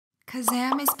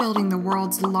Kazam is building the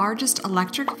world's largest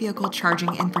electric vehicle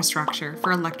charging infrastructure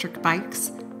for electric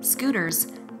bikes, scooters,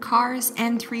 cars,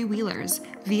 and three-wheelers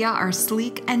via our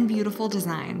sleek and beautiful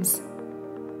designs.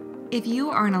 If you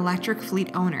are an electric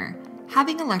fleet owner,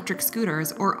 having electric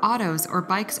scooters or autos or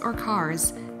bikes or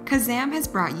cars, Kazam has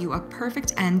brought you a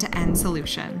perfect end-to-end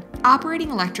solution.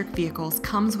 Operating electric vehicles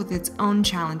comes with its own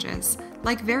challenges,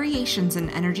 like variations in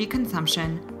energy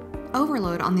consumption,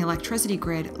 overload on the electricity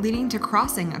grid leading to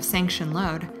crossing of sanction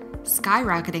load,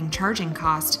 skyrocketing charging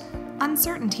cost,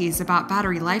 uncertainties about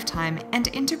battery lifetime, and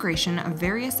integration of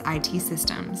various IT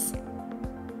systems.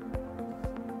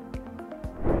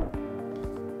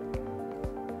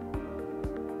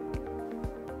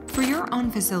 For your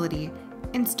own facility,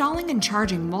 installing and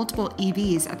charging multiple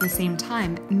EVs at the same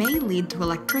time may lead to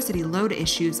electricity load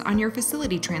issues on your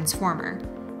facility transformer,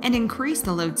 and increase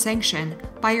the load sanction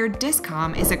by your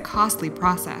DISCOM is a costly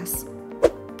process.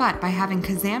 But by having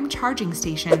Kazam charging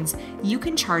stations, you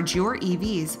can charge your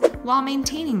EVs while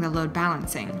maintaining the load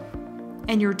balancing,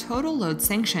 and your total load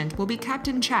sanctioned will be kept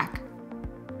in check.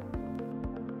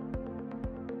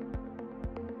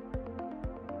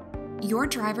 Your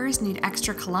drivers need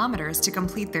extra kilometers to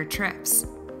complete their trips.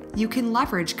 You can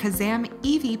leverage Kazam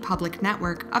EV public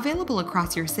network available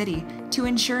across your city to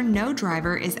ensure no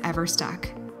driver is ever stuck.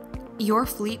 Your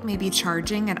fleet may be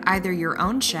charging at either your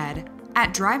own shed,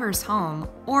 at driver's home,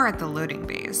 or at the loading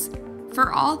bays.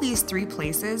 For all these three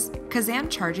places, Kazam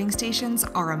charging stations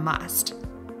are a must.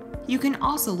 You can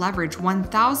also leverage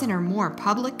 1,000 or more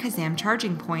public Kazam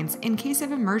charging points in case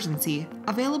of emergency,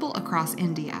 available across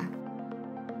India.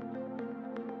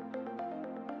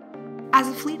 As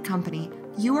a fleet company,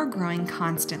 you are growing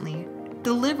constantly,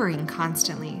 delivering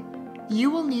constantly. You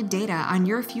will need data on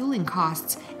your fueling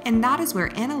costs, and that is where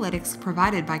analytics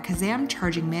provided by Kazam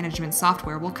charging management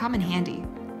software will come in handy.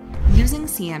 Using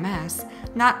CMS,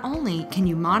 not only can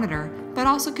you monitor, but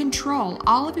also control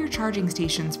all of your charging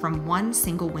stations from one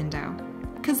single window.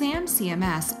 Kazam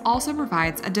CMS also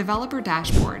provides a developer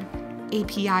dashboard,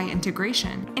 API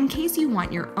integration, in case you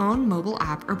want your own mobile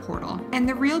app or portal. And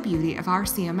the real beauty of our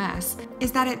CMS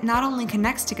is that it not only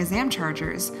connects to Kazam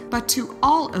chargers, but to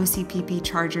all OCPP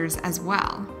chargers as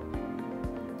well.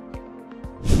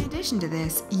 In addition to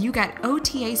this, you get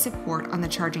OTA support on the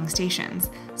charging stations,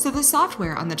 so the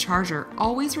software on the charger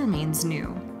always remains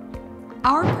new.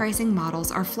 Our pricing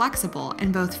models are flexible,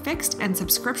 and both fixed and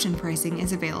subscription pricing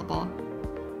is available.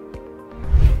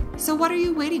 So what are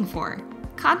you waiting for?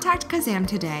 Contact Kazam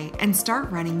today and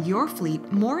start running your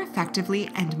fleet more effectively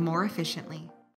and more efficiently.